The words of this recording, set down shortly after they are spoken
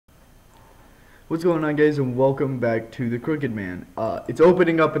What's going on, guys, and welcome back to the Crooked Man. It's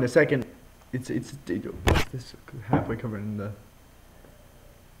opening up in a second. It's this halfway covered in the.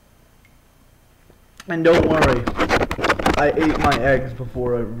 And don't worry, I ate my eggs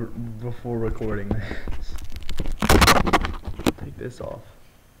before recording this. Take this off.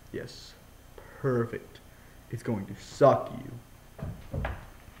 Yes, perfect. It's going to suck you.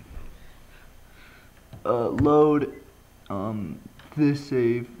 Load. This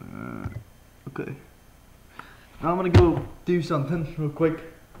save. Okay. Now I'm gonna go do something real quick.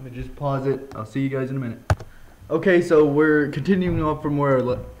 Let me just pause it. I'll see you guys in a minute. Okay, so we're continuing up from where I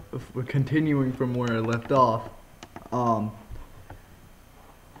left off.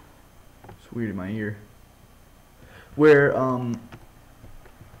 It's weird in my ear. Where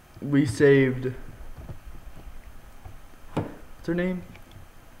we saved. What's her name?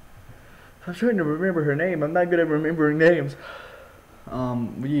 I'm trying to remember her name. I'm not good at remembering names.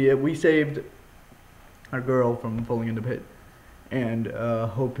 We saved our girl from falling in the pit, and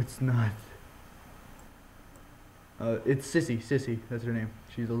hope it's not. It's Sissy. That's her name.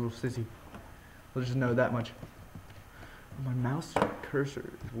 She's a little sissy. I'll just know that much. My mouse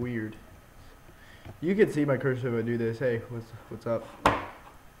cursor is weird. You can see my cursor if I do this. Hey, what's up?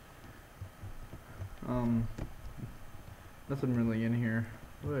 Nothing really in here.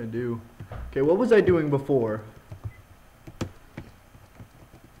 What did I do? Okay, what was I doing before?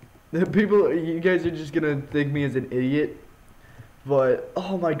 People, you guys are just gonna think me as an idiot, but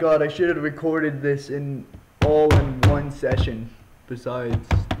oh my god, I should have recorded this all in one session. Besides,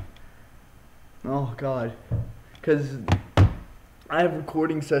 oh god, because I have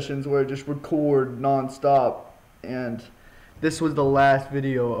recording sessions where I just record non-stop, and this was the last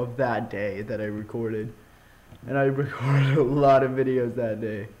video of that day that I recorded, and I recorded a lot of videos that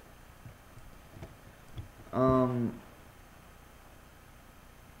day.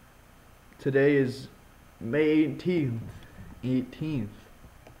 Today is May 18th.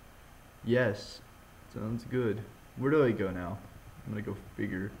 Yes, sounds good. Where do I go now? I'm gonna go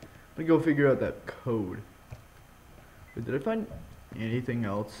figure out that code. But did I find anything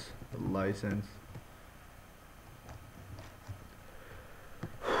else? A license.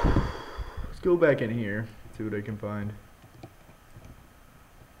 Let's go back in here. See what I can find.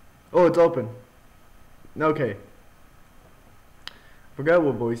 Oh, it's open. Okay. Forgot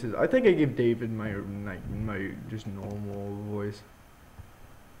what voice is. I think I give David my just normal voice.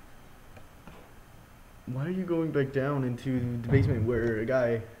 Why are you going back down into the basement where a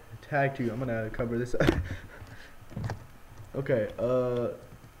guy attacked you? I'm gonna cover this up. Okay,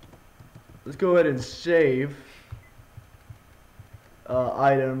 let's go ahead and save.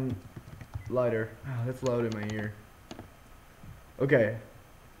 Item lighter. Oh, that's loud in my ear. Okay,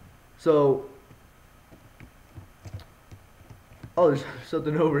 so. Oh, there's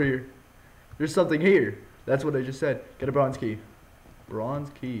something over here. There's something here. That's what I just said. Get a bronze key. Bronze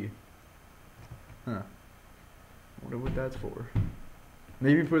key. Huh. Wonder what that's for.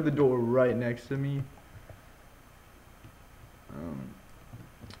 Maybe for the door right next to me.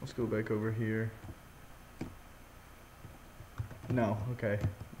 Let's go back over here. No, okay.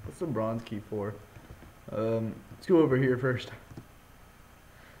 What's the bronze key for? Let's go over here first.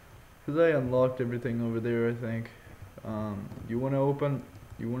 Because I unlocked everything over there, I think. You wanna open?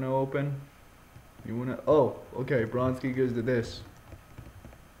 Oh, okay, bronze key goes to this.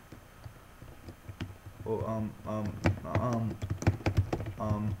 Oh,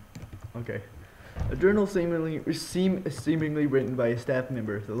 okay. A journal seemingly written by a staff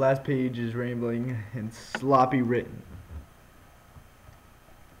member. The last page is rambling and sloppy written.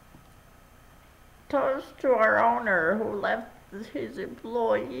 Toast to our owner who left his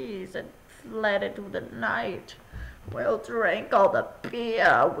employees and fled into the night. We'll drink all the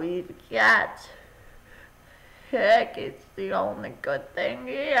beer we've got. Heck, it's the only good thing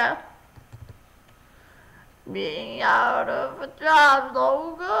here. Being out of a job's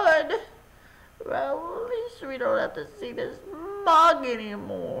no good. Well, at least we don't have to see this mug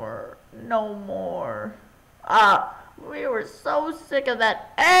anymore. No more. We were so sick of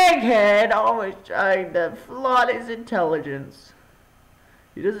that egghead always trying to flaunt his intelligence.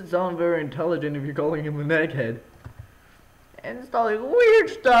 He doesn't sound very intelligent if you're calling him an egghead. Installing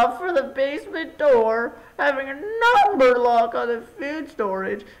weird stuff for the basement door, having a number lock on the food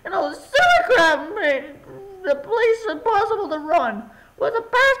storage, and all the silly crap made the place impossible to run. With a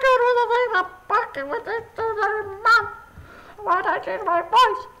passcode with a thing in the pocket with it to the mouth. Why'd I change my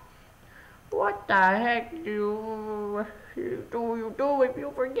voice? What the heck do you do if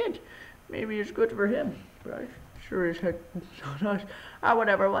you forget? Maybe it's good for him, but I sure as heck not us.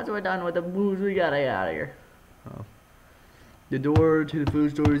 Whatever, once we're done with the booze, we gotta get out of here. Oh. The door to the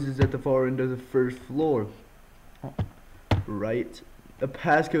food storage is at the far end of the first floor. Right. A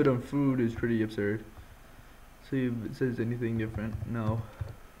passcode on food is pretty absurd. See if it says anything different. No.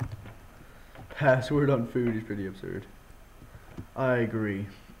 Password on food is pretty absurd. I agree.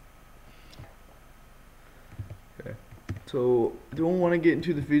 Okay. So, don't want to get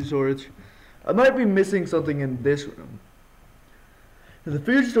into the food storage. I might be missing something in this room. The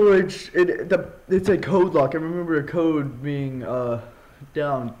food storage, it's a code lock. I remember a code being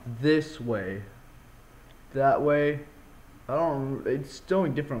down this way, that way. I don't. It's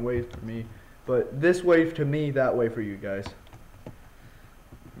showing different ways for me, but this way to me, that way for you guys.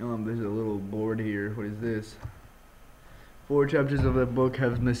 There's a little board here. What is this? 4 chapters of the book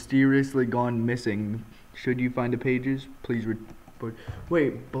have mysteriously gone missing. Should you find the pages, please report.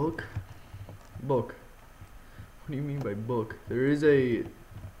 Wait, book? Book. What do you mean by book? There is a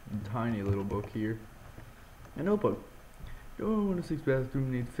tiny little book here. A notebook. Door 106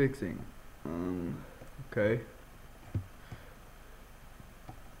 bathroom needs fixing. Okay.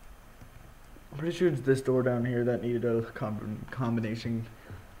 I'm pretty sure it's this door down here that needed a combination.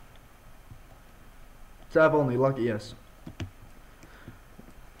 Staff only, lucky, yes.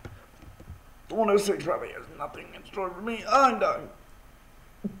 106 probably has nothing in store for me. I'm done.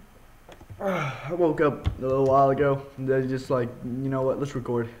 I woke up a little while ago and then just like, you know what, let's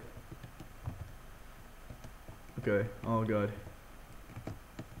record. Okay, oh god.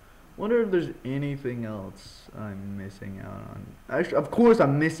 Wonder if there's anything else I'm missing out on. Actually, of course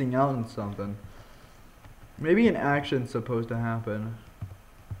I'm missing out on something. Maybe an action's supposed to happen.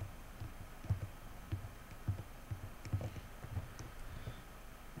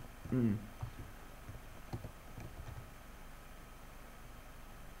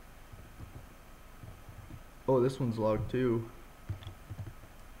 Oh, this one's locked too.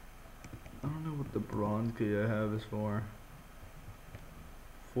 I don't know what the bronze key I have is for.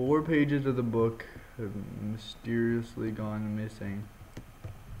 4 pages of the book have mysteriously gone missing.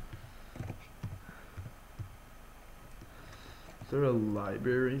 Is there a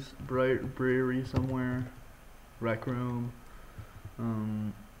library somewhere? Rec room? I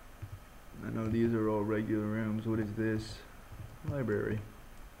know these are all regular rooms. What is this? Library.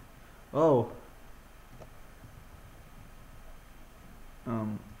 Oh!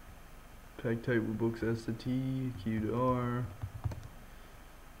 Tag type with books S to T, Q to R,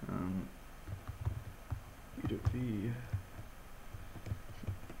 E to V.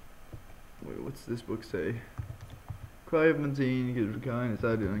 Wait, what's this book say? Cry of Benzine, gives a kind, it's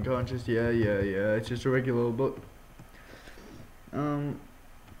out of unconscious. Yeah, it's just a regular old book.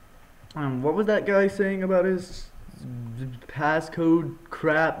 What was that guy saying about his passcode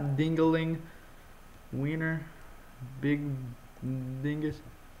crap dingling? Wiener? Big dingus?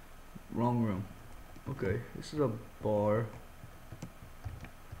 Wrong room. Okay, this is a bar.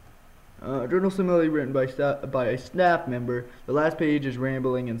 Journal similarly written by a staff member. The last page is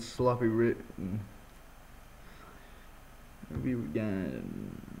rambling and sloppy written. We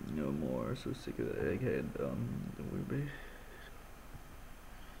began no more. So sick of the egghead.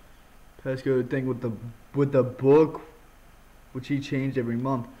 Passcode thing with the book, which he changed every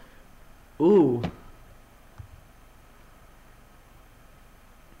month. Ooh.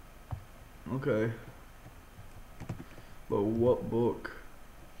 Okay. But what book?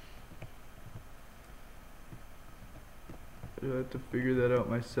 Do I have to figure that out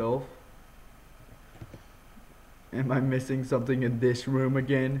myself? Am I missing something in this room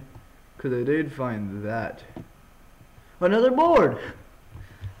again? Because I did find that. Another board!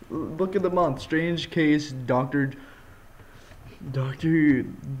 Book of the month. Strange case, Dr. Jekyll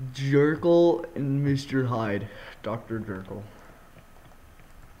and Mr. Hyde. Dr. Jekyll.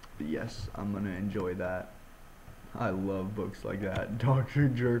 Yes, I'm gonna enjoy that. I love books like that. Dr.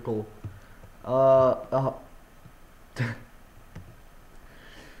 Jekyll.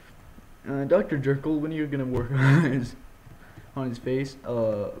 Dr. Jekyll, when are you gonna work on his face?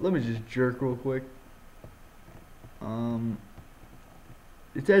 Let me just jerk real quick.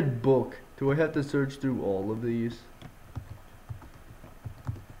 It said book. Do I have to search through all of these?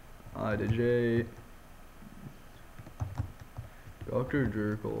 I to J. Dr.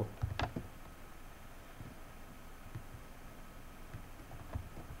 Jekyll.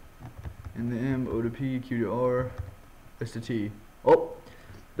 And the M, O to P, Q to R, S to T. Oh,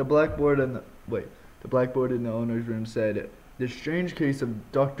 the blackboard in the owner's room said, "The strange case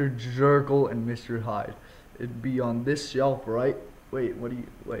of Dr. Jekyll and Mr. Hyde. It'd be on this shelf, right?" Wait,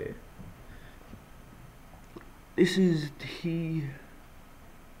 wait. This is T.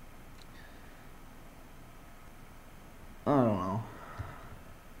 I don't know.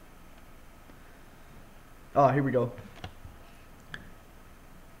 Ah, here we go.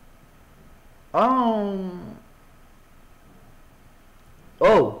 Um.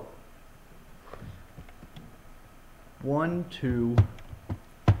 Oh. 1, 2.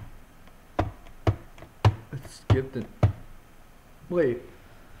 Let's skip the. Wait.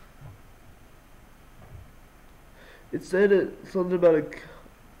 It said something about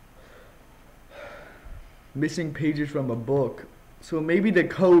missing pages from a book. So maybe the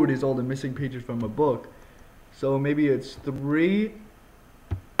code is all the missing pages from a book. So maybe it's 3,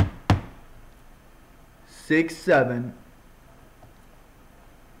 6, 7,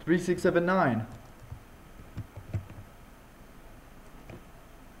 3, 6, 7, 9.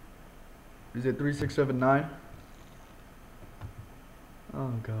 Is it 3, 6, 7, 9?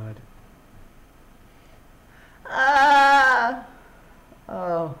 Oh God. Ah!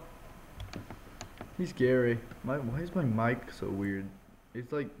 Oh. He's scary. Why is my mic so weird?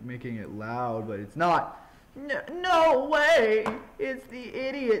 It's like making it loud, but it's not. No way! It's the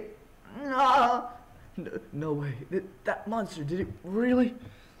idiot. No, no way. That monster, did it really?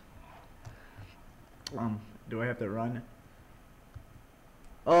 Do I have to run?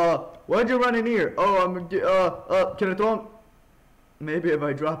 Why'd you run in here? Oh, can I throw him? Maybe if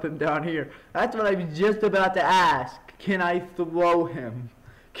I drop him down here. That's what I was just about to ask. Can I throw him?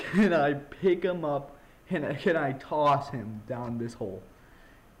 Can I pick him up? And can I toss him down this hole?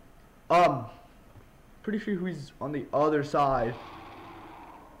 Pretty sure he's on the other side.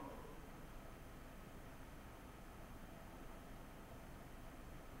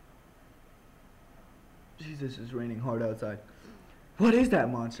 Jesus, it's raining hard outside. What is that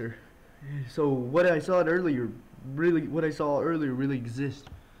monster? So what I saw earlier really exists.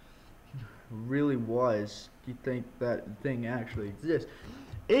 Really was. You think that thing actually exists?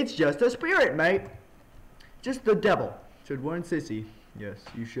 It's just a spirit, mate. Just the devil. Should warn Sissy. Yes,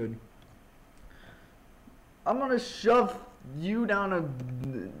 you should. I'm gonna shove you down a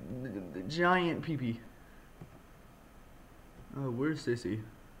giant pee-pee. Oh, where's Sissy?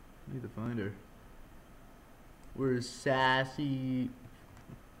 I need to find her. Where's Sassy?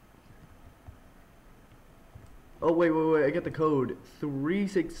 Oh, wait, I got the code.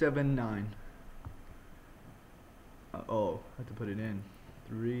 3679. Oh, I have to put it in.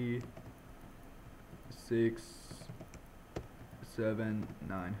 3, 6, 7,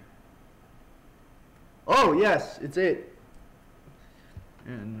 9. Oh, yes, it's it.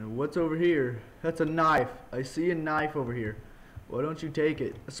 And what's over here? That's a knife. I see a knife over here. Why don't you take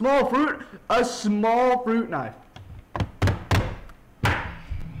it? A small fruit knife.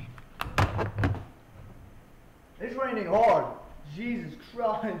 It's raining hard. Jesus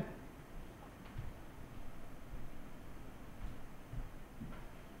Christ.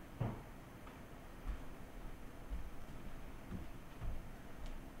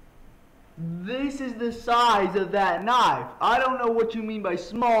 This is the size of that knife. I don't know what you mean by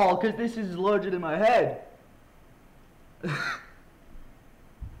small, because this is larger than my head.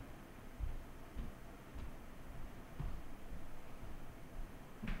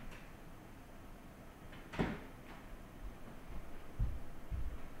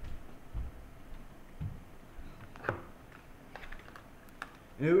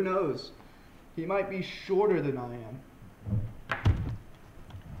 Who knows? He might be shorter than I am.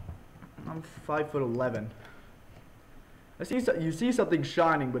 I'm 5'11". You see something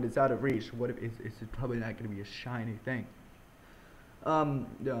shining, but it's out of reach. What if it's probably not going to be a shiny thing?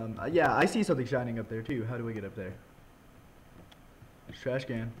 Yeah, I see something shining up there too. How do I get up there? Trash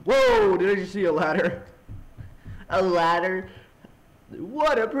can. Whoa! Did you see a ladder? A ladder?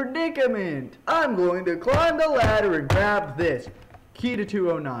 What a predicament! I'm going to climb the ladder and grab this. Key to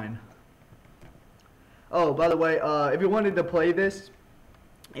 209. Oh, by the way, if you wanted to play this,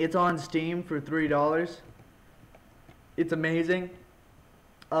 it's on Steam for $3. It's amazing.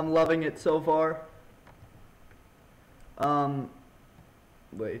 I'm loving it so far.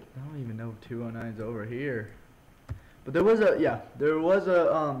 Wait, I don't even know if 209's over here. But there was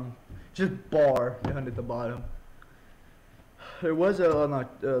a just bar down at the bottom. There was a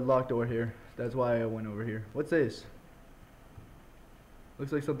locked door here. That's why I went over here. What's this?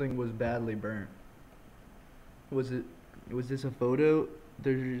 Looks like something was badly burnt. Was this a photo?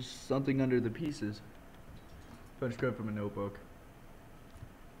 There's something under the pieces. Punch card from a notebook.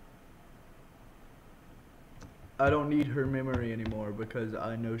 I don't need her memory anymore because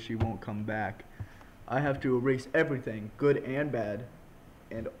I know she won't come back. I have to erase everything, good and bad,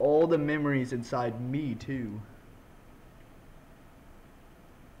 and all the memories inside me too.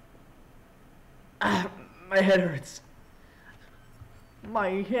 Ah, my head hurts. My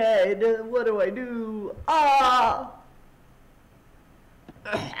head, what do I do? Ah!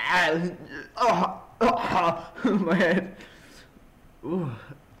 My head. Ooh.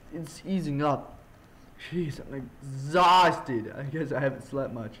 it's easing up. Jeez, I'm exhausted. I guess I haven't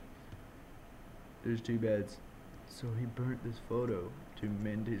slept much. There's 2 beds. So he burnt this photo to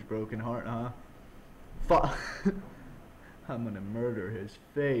mend his broken heart, huh? I'm gonna murder his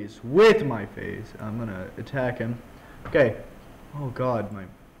face with my face. I'm gonna attack him. Okay. Oh God, my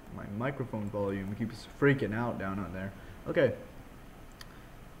microphone volume keeps freaking out down on there. Okay.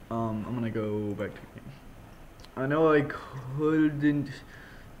 I'm gonna go back to the game. I know I couldn't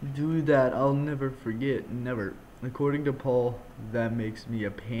do that. I'll never forget. Never. According to Paul, that makes me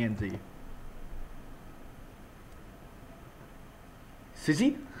a pansy.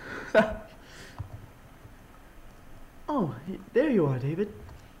 Sissi? Oh, there you are, David.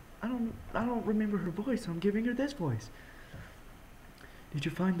 I don't remember her voice, so I'm giving her this voice. Did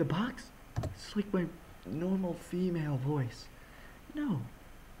you find the box? It's like my normal female voice. No.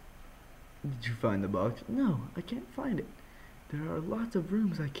 Did you find the box? No, I can't find it. There are lots of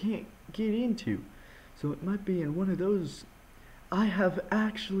rooms I can't get into, so it might be in one of those. I have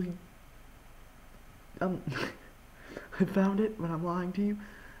actually I found it when I'm lying to you.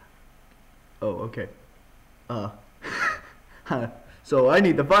 Oh, okay. So I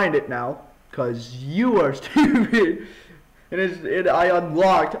need to find it now, cause you are stupid. And I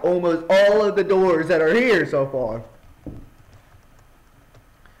unlocked almost all of the doors that are here so far.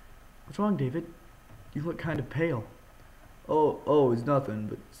 What's wrong, David? You look kind of pale. Oh, it's nothing,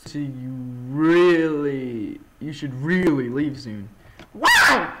 but see, you should really leave soon.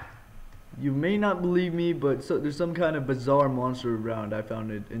 Wow! You may not believe me, but there's some kind of bizarre monster around. I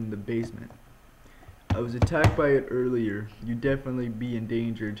found it in the basement. I was attacked by it earlier. You'd definitely be in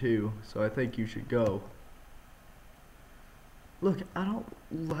danger too, so I think you should go. Look, I don't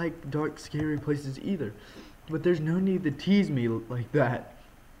like dark, scary places either, but there's no need to tease me like that.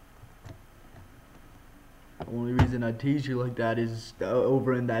 The only reason I tease you like that is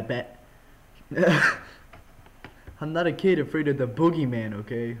over in that bed. I'm not a kid afraid of the boogeyman,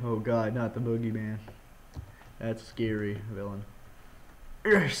 okay? Oh God, not the boogeyman. That's scary, villain.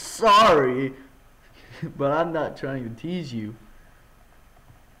 Sorry, but I'm not trying to tease you.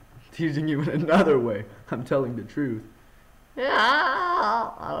 I'm teasing you in another way. I'm telling the truth.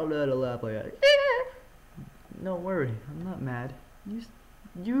 I don't know how to laugh like that. Don't worry, I'm not mad.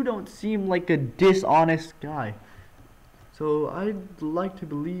 You don't seem like a dishonest guy. So I'd like to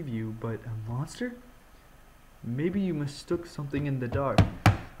believe you, but a monster? Maybe you mistook something in the dark.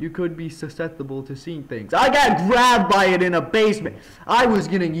 You could be susceptible to seeing things. I got grabbed by it in a basement. I was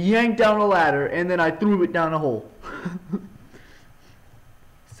getting yanked down a ladder, and then I threw it down a hole.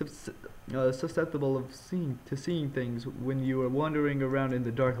 Susceptible of seeing things when you are wandering around in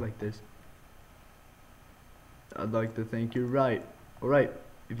the dark like this. I'd like to think you're right. Alright,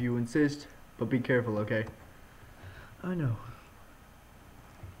 if you insist, but be careful, okay? I know.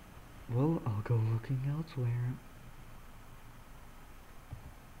 Well, I'll go looking elsewhere.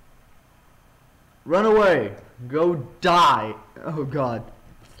 Run away! Go die! Oh God.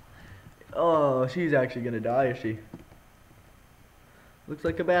 Oh, she's actually gonna die, is she? Looks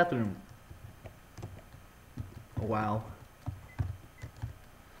like a bathroom. Oh, wow.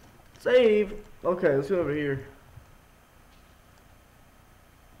 Save! Okay, let's go over here.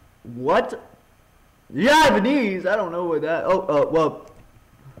 What? Japanese? I don't know what that. Well.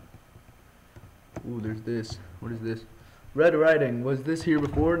 Ooh, there's this. What is this? Red writing. Was this here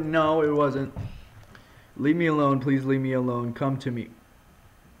before? No, it wasn't. Leave me alone, please leave me alone. Come to me.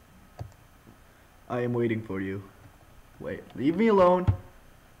 I am waiting for you. Wait, leave me alone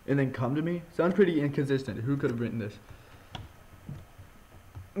and then come to me? Sounds pretty inconsistent. Who could have written this?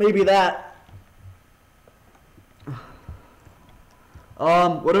 Maybe that.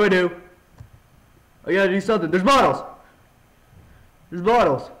 What do I do? I gotta do something. There's bottles! There's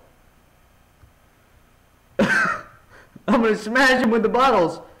bottles. I'm gonna smash him with the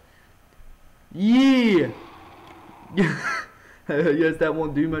bottles. Yeah. I guess that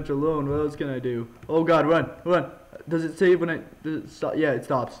won't do much alone. What else can I do? Oh God, run, run. Does it save when does it stop? Yeah, it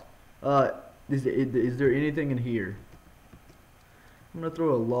stops. Is there anything in here? I'm gonna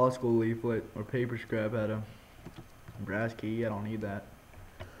throw a law school leaflet or paper scrap at him. Brass key, I don't need that.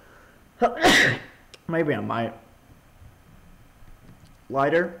 Maybe I might.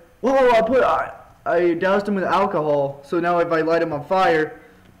 Lighter? Whoa, I doused him with alcohol, so now if I light him on fire,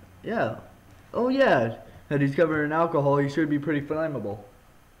 yeah. Oh yeah, that he's covered in alcohol, he should be pretty flammable.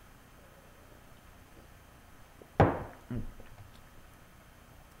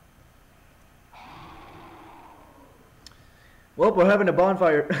 Well, we're having a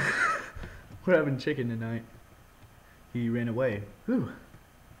bonfire. We're having chicken tonight. He ran away. Whew.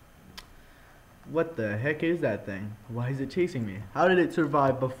 What the heck is that thing? Why is it chasing me? How did it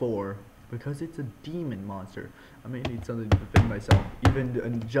survive before? Because it's a demon monster. I may need something to defend myself.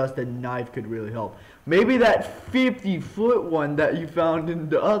 Even just a knife could really help. Maybe that 50-foot one that you found in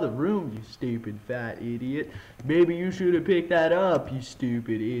the other room, you stupid fat idiot. Maybe you should have picked that up, you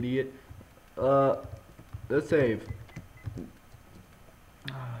stupid idiot. Let's save.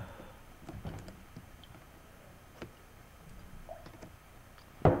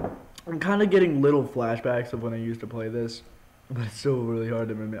 I'm kind of getting little flashbacks of when I used to play this, but it's still really hard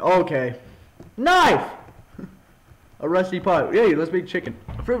to remember. Okay, knife! A rusty pot. Yay, let's make chicken.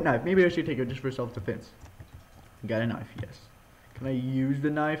 A fruit knife. Maybe I should take it just for self-defense. Got a knife, yes. Can I use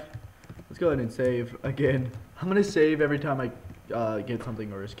the knife? Let's go ahead and save again. I'm gonna save every time I get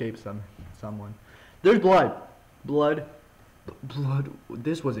something or escape someone. There's blood. Blood.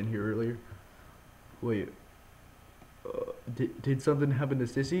 This wasn't here earlier. Wait. Did something happen to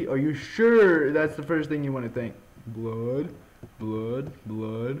Sissy? Are you sure that's the first thing you want to think? Blood. What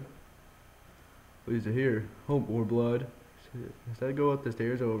is it here? Oh, more blood. Does that go up the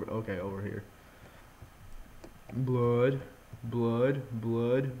stairs or over? Okay, over here. Blood. Oh,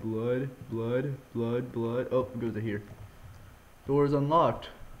 it goes to here. Door's unlocked.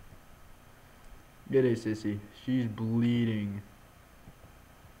 Get it, Sissy. She's bleeding.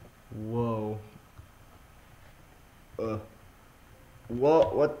 Whoa.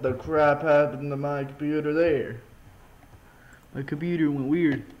 What the crap happened to my computer there? My computer went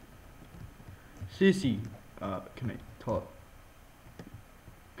weird. Sissy, can I talk?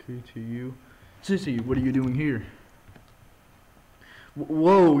 Okay, to you. Sissy, what are you doing here?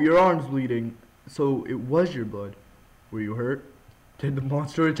 Whoa, your arm's bleeding. So it was your blood. Were you hurt? Did the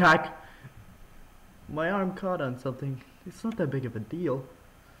monster attack? My arm caught on something. It's not that big of a deal.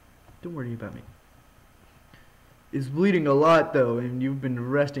 Don't worry about me. It's bleeding a lot though, and you've been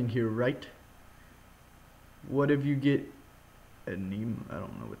resting here, right? What if you get anemia? I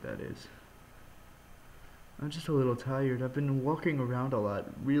don't know what that is. I'm just a little tired. I've been walking around a lot.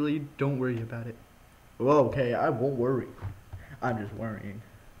 Really, don't worry about it. Well, okay, I won't worry. I'm just worrying.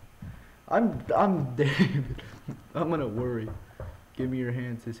 I'm David. I'm gonna worry. Give me your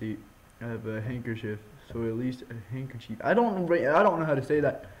hand, Sissy. I have a handkerchief, so at least a handkerchief. I don't know how to say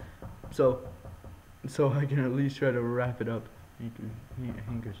that. So I can at least try to wrap it up.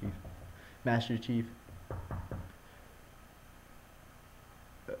 Handkerchief. Master Chief.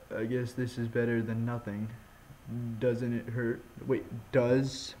 I guess this is better than nothing. Doesn't it hurt? Wait,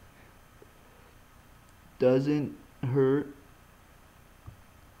 doesn't hurt?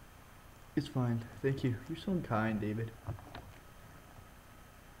 It's fine. Thank you. You're so kind, David.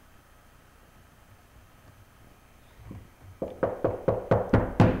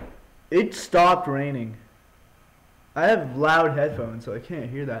 It stopped raining. I have loud headphones, so I can't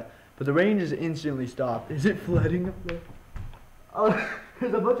hear that. But the rain just instantly stopped. Is it flooding up there? Oh,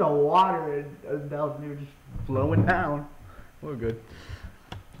 there's a bunch of water down there just flowing down. We're good.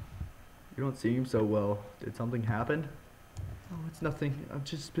 You don't seem so well. Did something happen? Oh, it's nothing. I've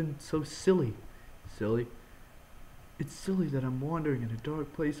just been so silly. Silly? It's silly that I'm wandering in a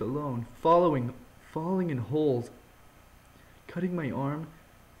dark place alone, falling in holes, cutting my arm,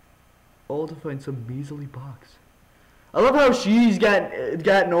 all to find some measly box. I love how she's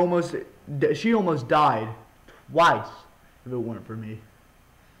gotten almost. She almost died twice. If it weren't for me,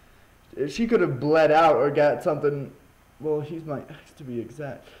 she could have bled out or got something. Well, he's my ex to be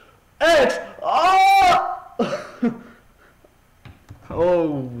exact. Ex! Oh!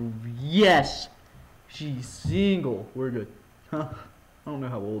 Oh yes, she's single. We're good. Huh? I don't know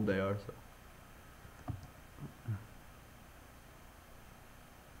how old they are. So.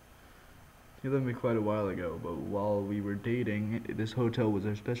 He left me quite a while ago, but while we were dating, this hotel was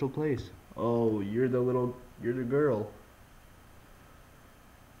our special place. Oh, you're the girl.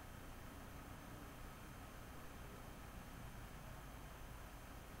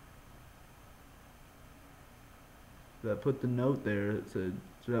 That put the note there that said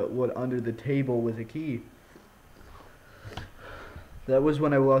what under the table was a key. That was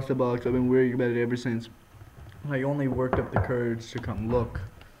when I lost the box. I've been worrying about it ever since. I only worked up the courage to come look.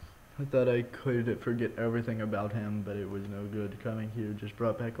 I thought I could forget everything about him, but it was no good. Coming here just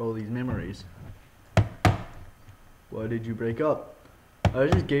brought back all these memories. Why did you break up? I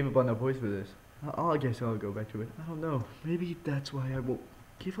just gave up on the voice for this. I guess I'll go back to it. I don't know. Maybe that's why I won't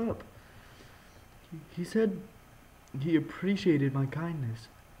give up. He said he appreciated my kindness,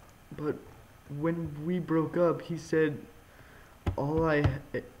 but when we broke up, he said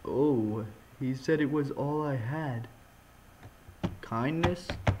he said it was all I had. Kindness?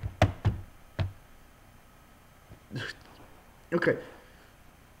 Okay.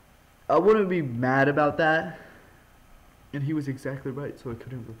 I wouldn't be mad about that. And he was exactly right, so I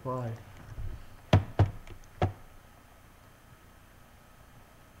couldn't reply.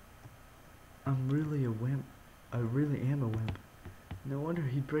 I'm really a wimp. I really am a wimp. No wonder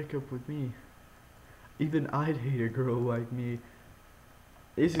he'd break up with me. Even I'd hate a girl like me.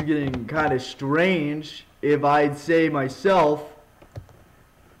 This is getting kind of strange if I'd say myself.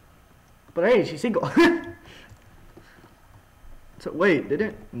 But hey, she's single. So wait,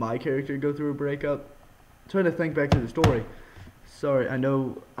 didn't my character go through a breakup? I'm trying to think back to the story. Sorry, I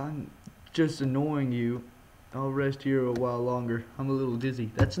know I'm just annoying you. I'll rest here a while longer. I'm a little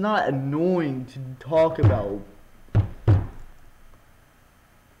dizzy. That's not annoying to talk about.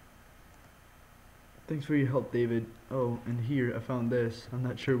 Thanks for your help, David. Oh, and here, I found this. I'm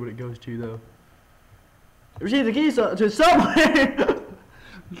not sure what it goes to, though. Receive the keys to somewhere!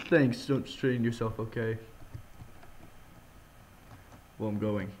 Thanks, don't strain yourself, okay? Well, I'm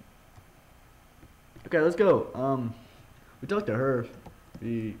going. Okay, let's go. We talked to her.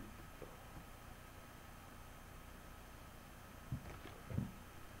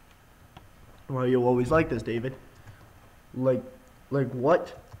 Well, you'll always like this, David. Like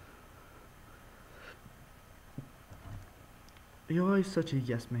what? You're always such a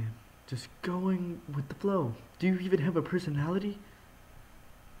yes man. Just going with the flow. Do you even have a personality?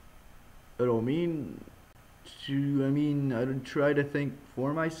 I don't mean to, I don't try to think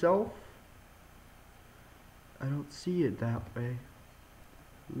for myself. I don't see it that way.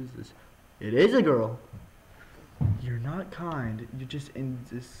 Who is this? It is a girl. You're not kind. You're just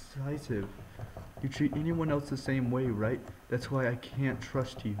indecisive. You treat anyone else the same way, right? That's why I can't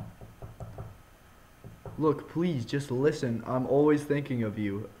trust you. Look, please, just listen. I'm always thinking of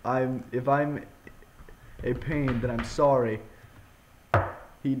you. If I'm a pain, then I'm sorry.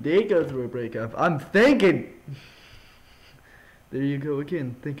 He did go through a breakup. I'm thinking. There you go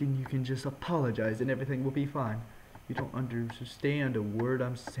again, thinking you can just apologize and everything will be fine. You don't understand a word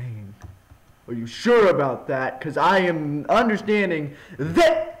I'm saying. Are you sure about that? Because I am understanding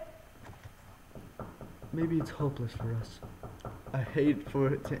that maybe it's hopeless for us. I hate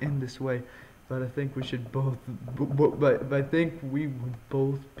for it to end this way, but I think we should both. But I think we would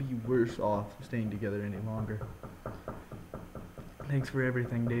both be worse off staying together any longer. Thanks for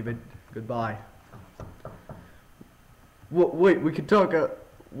everything, David. Goodbye. Wait, we could talk.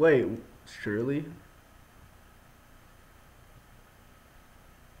 Wait, Shirley.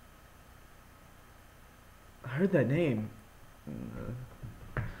 I heard that name.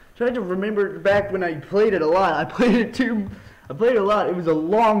 Trying to remember back when I played it a lot. I played it a lot. It was a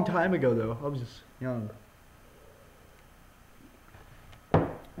long time ago though. I was just young.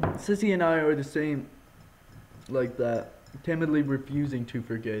 Sissy and I are the same, like that, timidly refusing to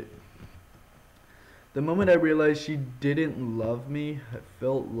forget. The moment I realized she didn't love me, I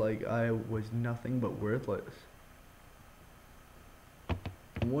felt like I was nothing but worthless.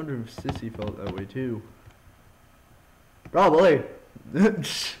 I wonder if Sissy felt that way too. Probably.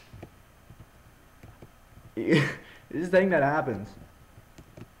 It's a thing that happens.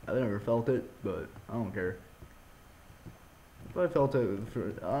 I've never felt it, but I don't care. If I felt it,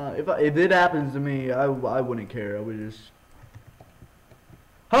 if it happens to me, I wouldn't care. I would just,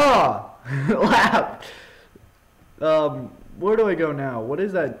 ha, laugh. Where do I go now? What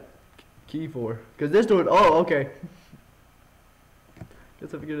is that key for? Cause this door. Oh, okay.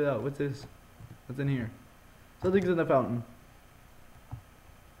 Guess I figured it out. What's this? What's in here? Something's in the fountain.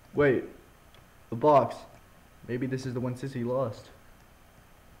 Wait, the box. Maybe this is the one Sissy lost.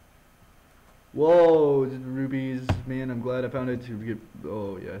 Whoa, rubies, man, I'm glad I found it to get,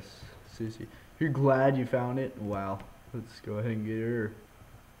 oh yes, Sissy. You're glad you found it? Wow, let's go ahead and get her.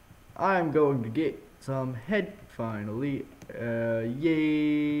 I'm going to get some head finally,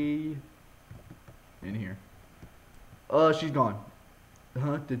 yay. In here. She's gone.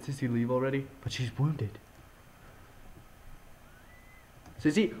 Huh, did Sissy leave already? But she's wounded.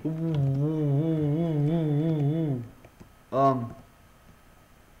 Sissy,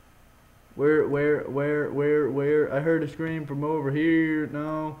 where? I heard a scream from over here.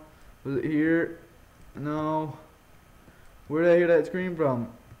 No. Was it here? No. Where did I hear that scream from?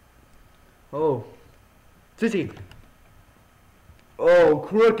 Oh. Sissy. Oh,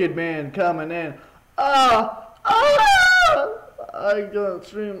 crooked man coming in. Ah! Ah! I got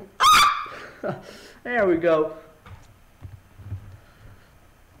scream. There we go.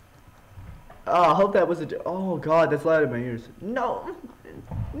 Oh, I hope that was a. Oh God, that's loud in my ears. No,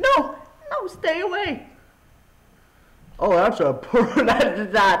 no, no, stay away. Oh, that's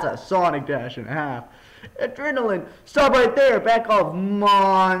that's a Sonic Dash and a half. Adrenaline, stop right there. Back off,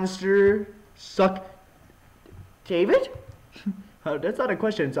 monster. Suck. David? That's not a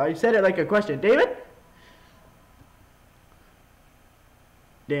question, so I said it like a question. David?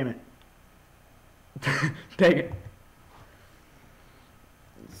 Damn it. Dang it.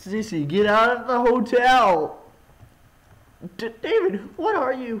 Sissy, get out of the hotel. David, what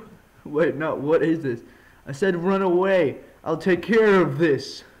are you? Wait, no, what is this? I said run away. I'll take care of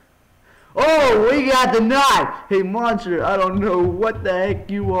this. Oh, we got the knife! Hey, monster, I don't know what the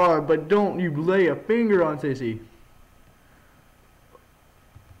heck you are, but don't you lay a finger on Sissy.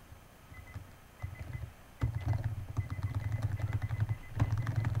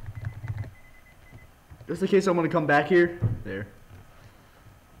 Just in case I want to come back here. There.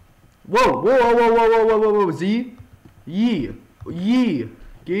 Whoa, whoa, whoa, whoa, whoa, whoa, whoa, whoa, Z? Yee. Yee.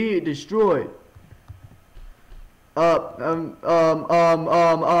 Get destroyed. I don't like,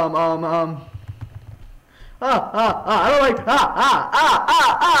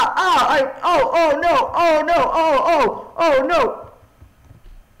 oh no, oh no, oh no.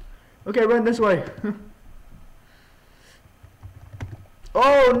 Okay, run this way.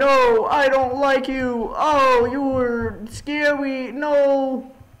 Oh no, I don't like you. Oh, you were scary.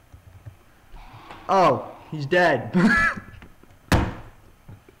 No. Oh, he's dead.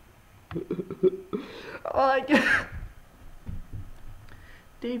 Oh,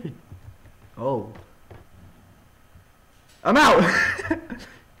 David. Oh. I'm out.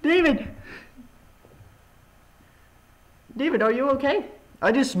 David. David, are you okay?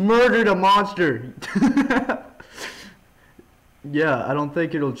 I just murdered a monster. Yeah, I don't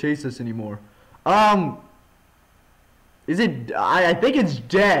think it'll chase us anymore. Is it? I think it's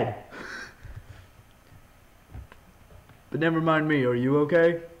dead. But never mind me. Are you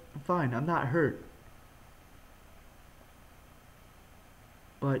okay? I'm fine. I'm not hurt.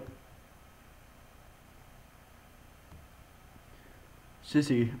 But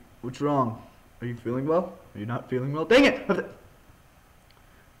Sissy, what's wrong? Are you feeling well? Are you not feeling well? Dang it!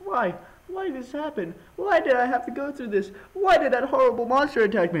 Why? Why did this happen? Why did I have to go through this? Why did that horrible monster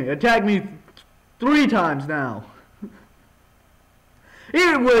attack me? Attack me 3 times now.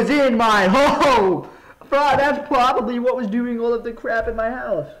 It was in my home! That's probably what was doing all of the crap in my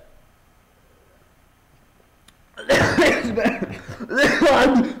house.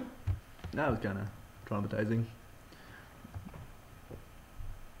 That was kind of traumatizing.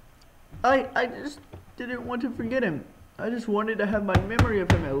 I just didn't want to forget him. I just wanted to have my memory of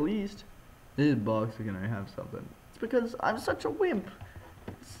him at least. This box, can I have something? It's because I'm such a wimp.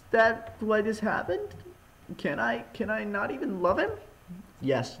 Is that why this happened? Can I not even love him?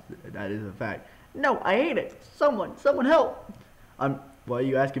 Yes, that is a fact. No, I hate it. Someone help. Why are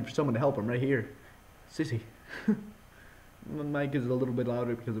you asking for someone to help? I'm right here. Sissy. My mic is a little bit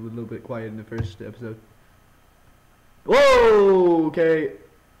louder because it was a little bit quiet in the first episode. Whoa, okay.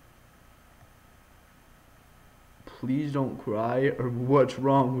 Please don't cry, or what's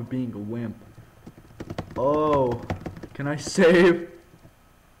wrong with being a wimp? Oh, can I save?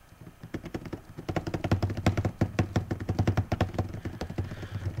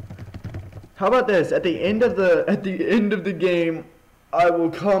 How about this? At the end of the game, I will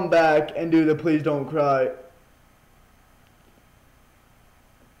come back and do the please don't cry.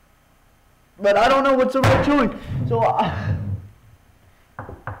 But I don't know what's the right doing. So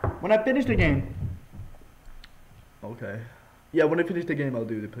when I finish the game. Okay. Yeah, when I finish the game, I'll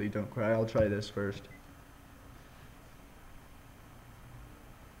do the please don't cry. I'll try this first.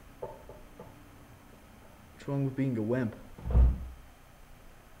 What's wrong with being a wimp?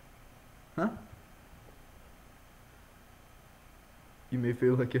 Huh? You may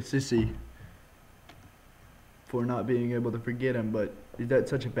feel like a sissy for not being able to forget him, but is that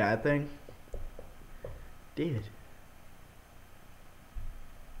such a bad thing? David.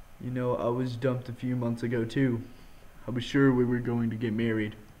 You know, I was dumped a few months ago too. I was sure we were going to get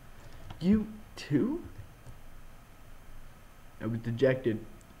married. You too? I was dejected.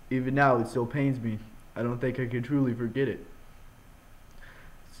 Even now, it still pains me. I don't think I can truly forget it.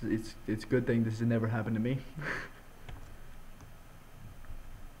 It's a good thing this has never happened to me.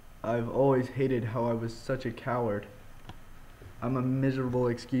 I've always hated how I was such a coward. I'm a miserable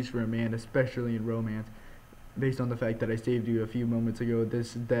excuse for a man, especially in romance. Based on the fact that I saved you a few moments ago,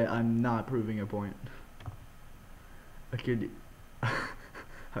 that I'm not proving a point. I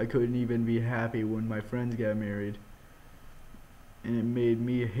couldn't even be happy when my friends got married. And it made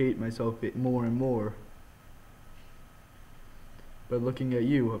me hate myself more and more. But looking at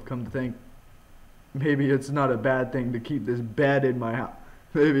you, I've come to think, maybe it's not a bad thing to keep this bed in my house.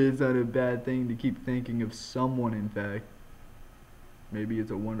 Maybe it's not a bad thing to keep thinking of someone, in fact. Maybe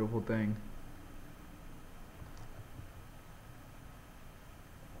it's a wonderful thing.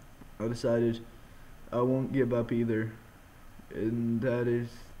 I decided I won't give up either. And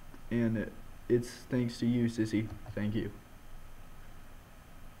it's thanks to you, Sissy. Thank you.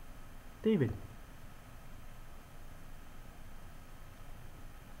 David.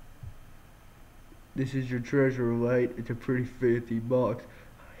 This is your treasure, right? It's a pretty fancy box.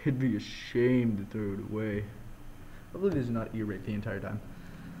 It'd be a shame to throw it away. I believe this is not ear rape the entire time.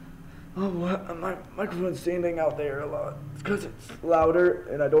 Oh, what? My microphone's standing out there a lot. It's because it's louder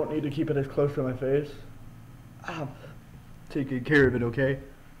and I don't need to keep it as close to my face. I'm taking care of it, okay?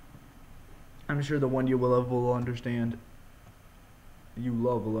 I'm sure the one you love will understand. You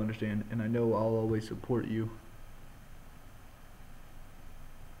love will understand, and I know I'll always support you.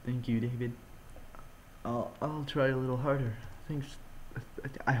 Thank you, David. I'll try a little harder.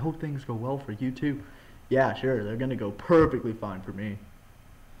 I hope things go well for you too. Yeah, sure, they're gonna go perfectly fine for me.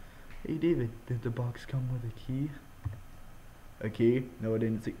 Hey, David, did the box come with a key? A key? No, I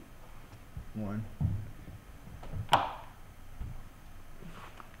didn't see one.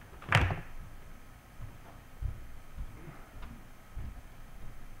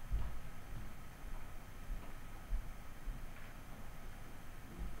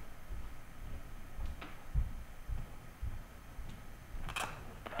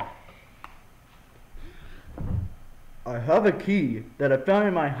 I have a key that I found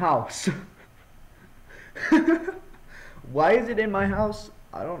in my house. Why is it in my house?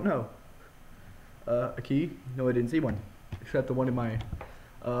 I don't know. A key? No, I didn't see one. Except the one in my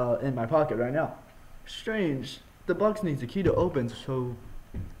pocket right now. Strange. The box needs a key to open, so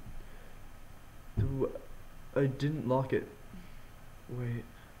I didn't lock it. Wait.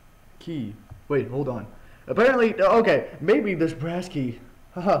 Key. Wait, hold on. Apparently, okay, maybe this brass key.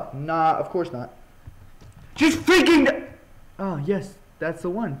 Haha, nah, of course not. Just freaking. Oh, yes, that's the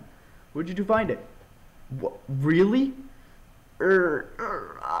one. Where'd you find it? What, really? I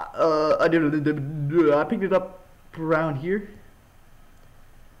picked it up around here.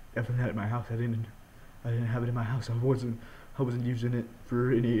 I found that in my house. I didn't have it in my house. I wasn't using it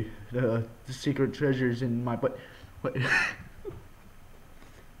for any secret treasures in my butt. What?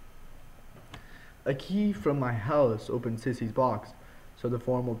 A key from my house opened Sissy's box, so the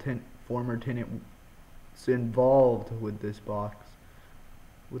former tenant involved with this box.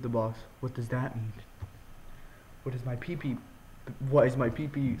 With the box. What does that mean? What is my pee-pee? Why is my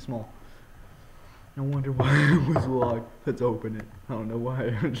pee-pee small? No wonder why it was locked. Let's open it. I don't know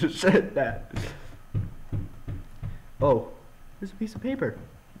why I just said that. Oh, there's a piece of paper.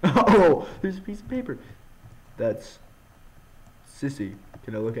 Oh, there's a piece of paper. That's Sissy.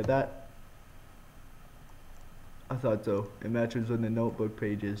 Can I look at that? I thought so. It matches with the notebook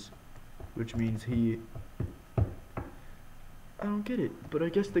pages, which means he... I don't get it, but I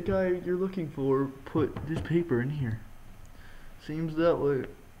guess the guy you're looking for put this paper in here. Seems that way.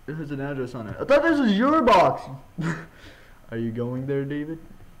 It has an address on it. I thought this was your box! Are you going there, David?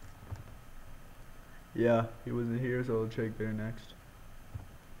 Yeah, he wasn't here, so I'll check there next.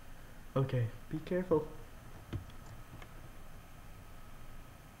 Okay, be careful.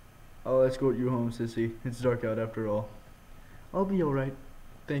 I'll escort you home, Sissy. It's dark out after all. I'll be alright.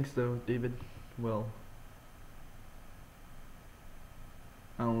 Thanks though, David. Well,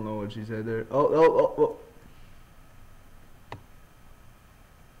 I don't know what she said there. Oh.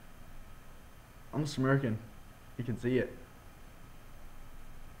 I'm smirking. You can see it.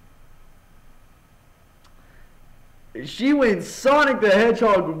 She went Sonic the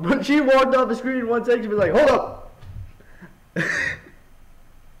Hedgehog, but she walked off the screen in 1 second and was like, hold up!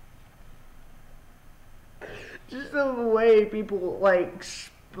 Just the way people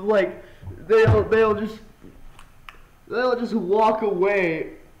they'll just walk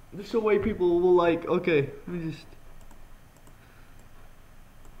away. Just the way people will like, okay, let me just.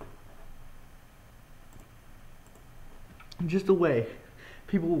 Just the way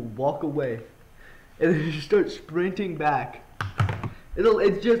people will walk away and then just start sprinting back.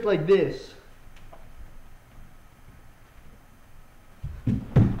 It's just like this.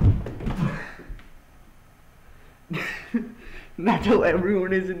 That's how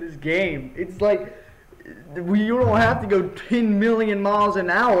everyone is in this game. It's like you don't have to go 10 million miles an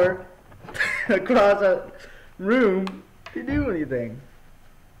hour across a room to do anything.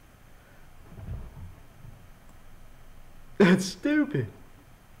 That's stupid.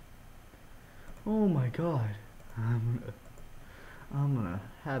 Oh my god. I'm gonna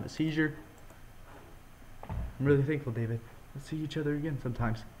have a seizure. I'm really thankful, David. Let's see each other again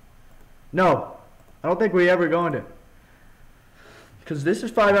sometimes. No, I don't think we ever going to. Because this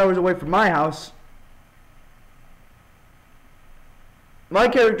is 5 hours away from my house. My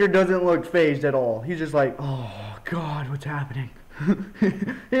character doesn't look fazed at all. He's just like, oh god, what's happening?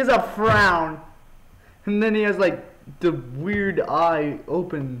 He has a frown. And then he has like the weird eye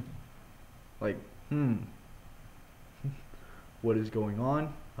open. Like, what is going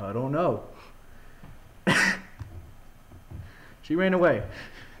on? I don't know. She ran away.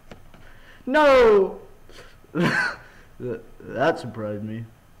 No! That surprised me.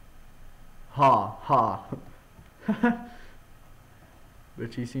 Ha, ha.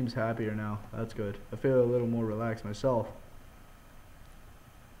 But she seems happier now. That's good. I feel a little more relaxed myself.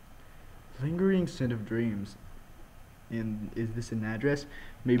 Lingering scent of dreams. And is this an address?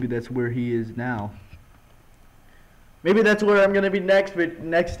 Maybe that's where he is now. Maybe that's where I'm gonna be next with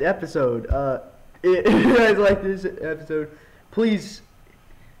next episode. If you guys like this episode, please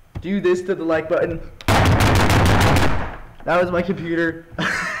do this to the like button. That was my computer.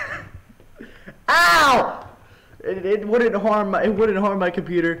 Ow! It wouldn't harm my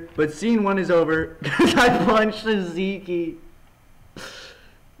computer, but scene 1 is over because I punched the Z key.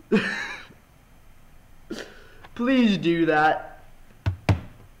 Please do that.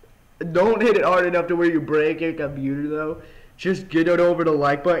 Don't hit it hard enough to where you break your computer though. Just get it over the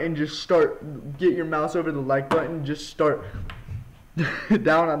like button. Get your mouse over the like button. Just start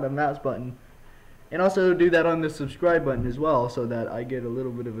down on the mouse button. And also do that on the subscribe button as well, so that I get a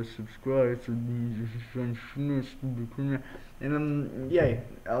little bit of a subscribe. And yay!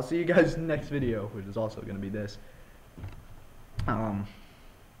 I'll see you guys next video, which is also gonna be this.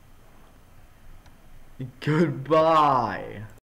 Goodbye.